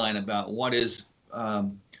guideline about what is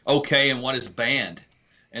okay and what is banned,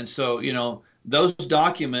 and so those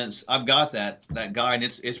documents, I've got that guide, and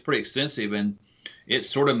it's pretty extensive, and it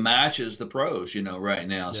sort of matches the pros, right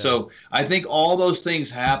now. Yeah. So I think all those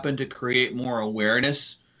things happen to create more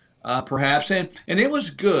awareness, perhaps, and it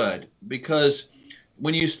was good, because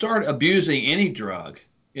when you start abusing any drug,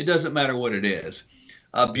 it doesn't matter what it is.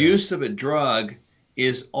 Abuse of a drug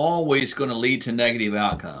is always going to lead to negative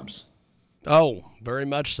outcomes. Oh, very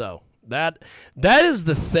much so. That is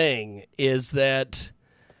the thing, is that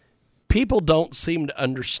people don't seem to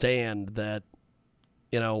understand that,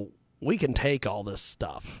 we can take all this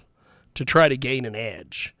stuff to try to gain an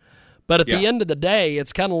edge. But at the end of the day,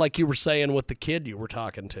 it's kind of like you were saying with the kid you were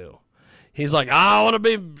talking to. He's like, I want to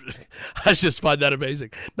be. I just find that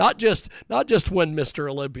amazing. Not just win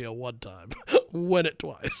Mr. Olympia one time, win it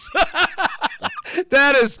twice.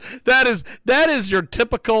 That is your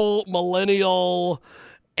typical millennial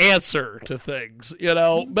answer to things,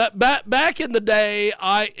 But back in the day,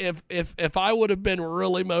 if I would have been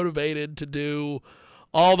really motivated to do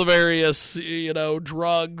all the various,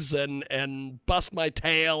 drugs and bust my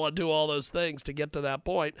tail and do all those things to get to that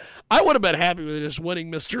point, I would have been happy with just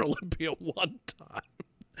winning Mr. Olympia one time.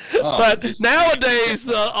 But nowadays,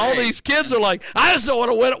 all these kids are like, I just don't want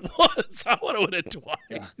to win it once. I want to win it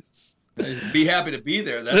twice. Yeah. Be happy to be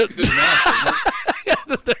there. That's good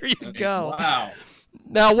enough. There you go. Wow.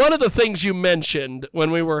 Now, one of the things you mentioned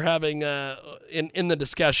when we were having in the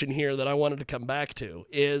discussion here that I wanted to come back to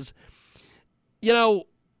is, a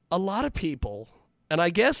lot of people, and I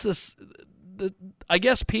guess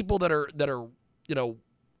people that are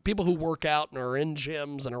people who work out and are in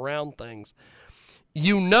gyms and around things,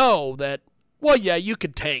 that, well, yeah, you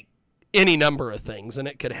could take any number of things and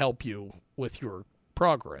it could help you with your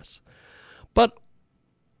progress, but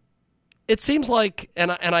it seems like,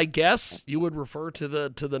 and I guess you would refer to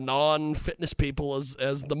the non-fitness people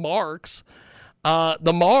as the marks.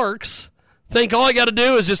 The marks think all I got to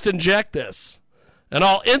do is just inject this, and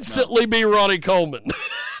I'll instantly be Ronnie Coleman.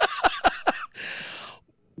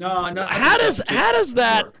 No. How does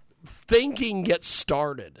that thinking get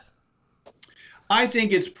started? I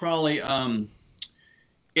think it's probably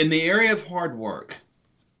in the area of hard work.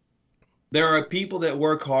 There are people that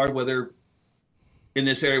work hard, whether in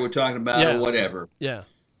this area we're talking about or whatever. Yeah.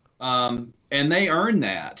 And they earn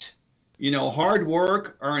that. Hard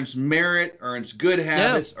work earns merit, earns good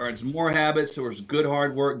habits, earns more habits, so it's good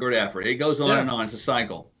hard work, good effort. It goes on and on. It's a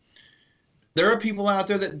cycle. There are people out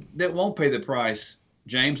there that won't pay the price,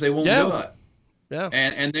 James. They won't do it. Yeah.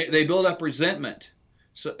 And they build up resentment.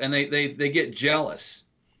 So and they get jealous.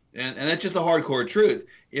 And that's just the hardcore truth.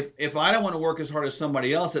 If I don't want to work as hard as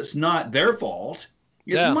somebody else, it's not their fault.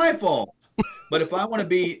 It's my fault. But if I want to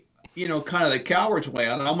be, kind of the coward's way,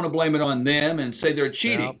 I'm going to blame it on them and say they're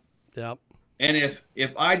cheating. Yep. And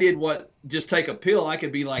if I did just take a pill, I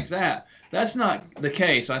could be like that. That's not the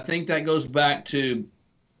case. I think that goes back to,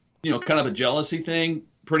 kind of a jealousy thing,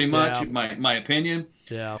 pretty much, in my opinion.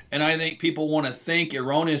 Yeah. And I think people want to think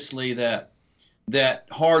erroneously that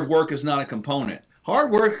hard work is not a component.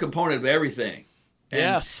 Hard work is a component of everything. And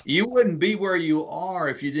yes. You wouldn't be where you are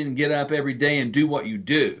if you didn't get up every day and do what you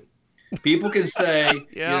do. People can say,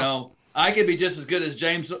 I could be just as good as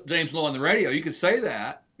James Lowe on the radio. You could say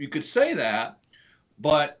that.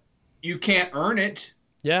 But you can't earn it.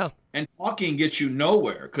 Yeah. And talking gets you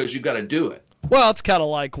nowhere because you got to do it. Well, it's kind of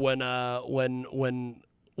like when a lot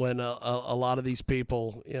of these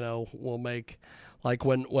people, will make, like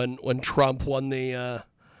when Trump won the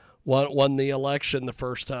election the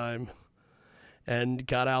first time and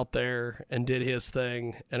got out there and did his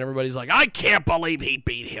thing, and everybody's like, I can't believe he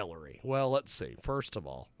beat Hillary. Well, let's see. First of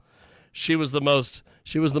all, she was the most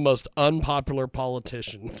unpopular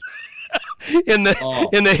politician in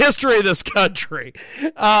the history of this country.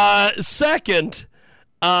 Second,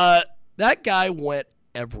 that guy went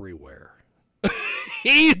everywhere.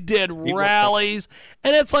 He did rallies,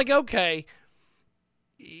 and it's like, okay,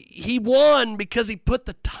 he won because he put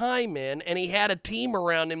the time in, and he had a team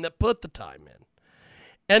around him that put the time in.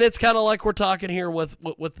 And it's kind of like we're talking here with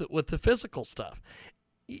the physical stuff.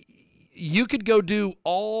 You could go do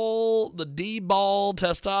all the D-ball,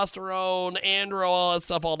 testosterone, andro, all that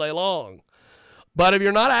stuff all day long. But if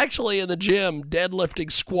you're not actually in the gym,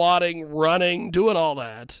 deadlifting, squatting, running, doing all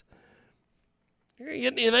that, you're not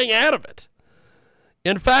getting anything out of it.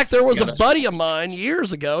 In fact, there was a buddy of mine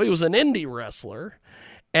years ago. He was an indie wrestler,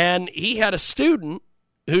 and he had a student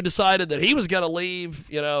who decided that he was going to leave,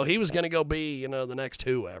 he was going to go be, the next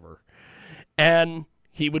whoever. And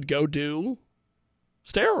he would go do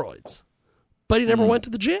steroids. But he never went to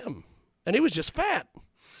the gym. And he was just fat.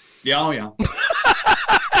 Yeah, oh yeah.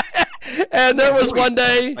 And there was one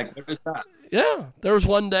day, there was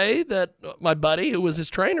one day that my buddy, who was his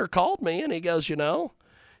trainer, called me, and he goes,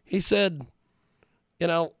 he said,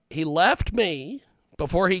 he left me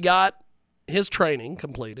before he got his training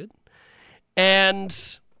completed,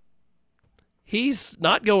 and he's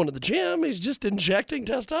not going to the gym. He's just injecting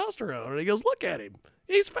testosterone. And he goes, look at him.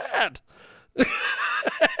 He's fat.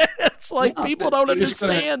 It's like people don't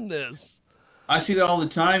understand this. I see that all the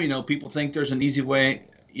time. People think there's an easy way,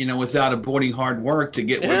 without avoiding hard work to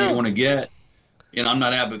get where you want to get. I'm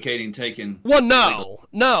not advocating taking. Well,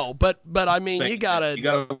 no, but I mean, you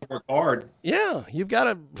gotta work hard. Yeah, you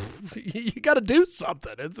gotta do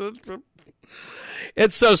something.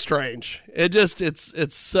 It's so strange.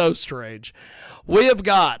 It's so strange. We have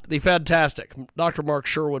got the fantastic Dr. Mark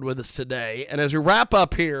Sherwood with us today. And as we wrap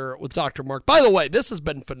up here with Dr. Mark, by the way, this has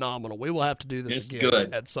been phenomenal. We will have to do this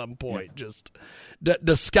again at some point, just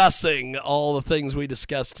discussing all the things we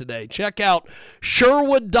discussed today. Check out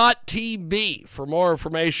Sherwood.tv for more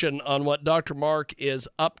information on what Dr. Mark is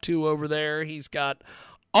up to over there. He's got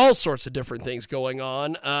all sorts of different things going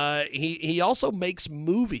on. He also makes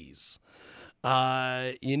movies.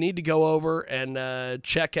 You need to go over and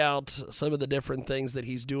check out some of the different things that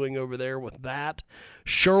he's doing over there with that.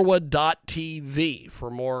 Sherwood.tv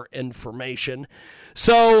for more information.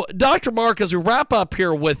 So, Dr. Mark, as we wrap up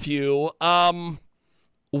here with you,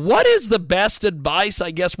 what is the best advice,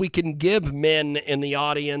 I guess, we can give men in the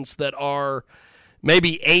audience that are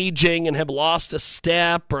maybe aging and have lost a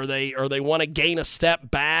step, or they want to gain a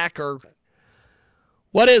step back, or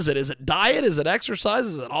what is it? Is it diet? Is it exercise?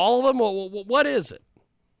 Is it all of them? What is it?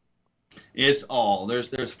 It's all.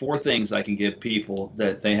 There's 4 things I can give people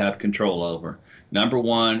that they have control over. Number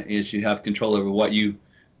 1 is you have control over what you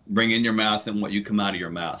bring in your mouth and what you come out of your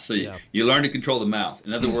mouth. So you learn to control the mouth.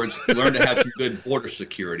 In other words, you learn to have some good border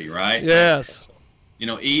security, right? Yes.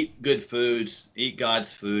 Eat good foods, eat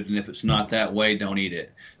God's food, and if it's not that way, don't eat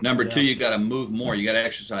it. Number 2, you got to move more. You got to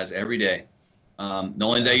exercise every day. The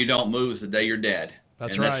only day you don't move is the day you're dead.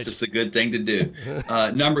 That's just a good thing to do.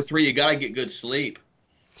 Number 3, you got to get good sleep.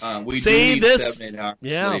 We do need 7-8 hours of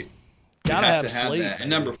sleep. Gotta have sleep. That. And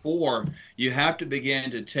number 4, you have to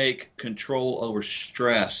begin to take control over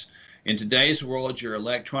stress. In today's world, you're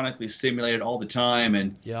electronically stimulated all the time,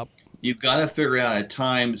 and you've got to figure out a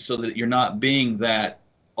time so that you're not being that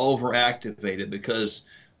overactivated, because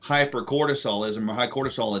hypercortisolism or high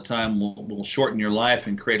cortisol all the time will shorten your life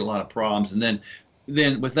and create a lot of problems. And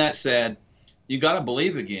then with that said, you got to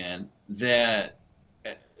believe again that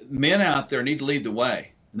men out there need to lead the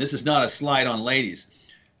way. And this is not a slight on ladies.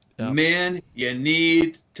 Yep. Men, you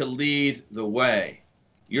need to lead the way.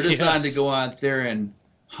 You're designed to go out there and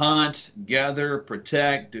hunt, gather,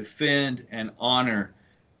 protect, defend, and honor.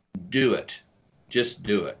 Do it. Just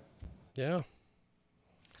do it. Yeah.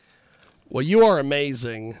 Well, you are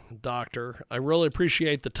amazing, Doctor. I really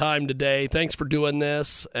appreciate the time today. Thanks for doing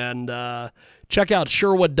this. And check out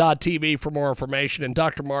Sherwood.tv for more information. And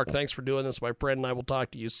Dr. Mark, thanks for doing this, my friend, and I will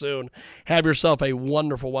talk to you soon. Have yourself a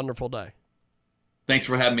wonderful, wonderful day. Thanks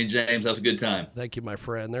for having me, James. That was a good time. Thank you, my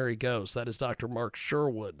friend. There he goes. That is Dr. Mark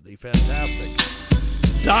Sherwood, the fantastic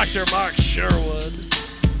Dr. Mark Sherwood.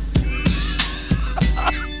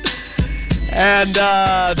 And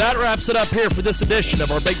that wraps it up here for this edition of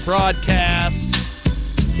our big broadcast.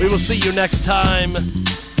 We will see you next time. I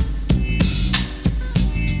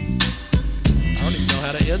don't even know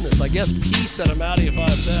how to end this. I guess peace and I'm out of you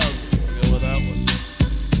 5,000. We'll go with that one.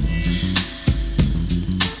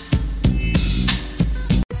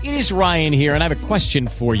 It is Ryan here, and I have a question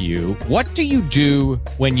for you. What do you do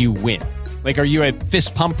when you win? Like, are you a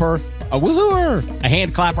fist pumper, a woohooer, a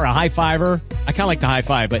hand clapper, a high fiver? I kind of like the high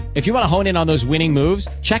five, but if you want to hone in on those winning moves,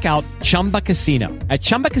 check out Chumba Casino. At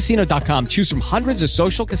ChumbaCasino.com, choose from hundreds of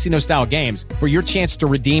social casino-style games for your chance to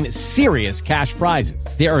redeem serious cash prizes.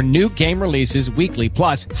 There are new game releases weekly,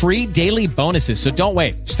 plus free daily bonuses. So don't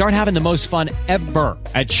wait. Start having the most fun ever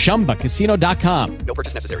at ChumbaCasino.com. No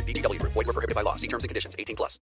purchase necessary. VGW Group. Void where prohibited by law. See terms and conditions. 18+.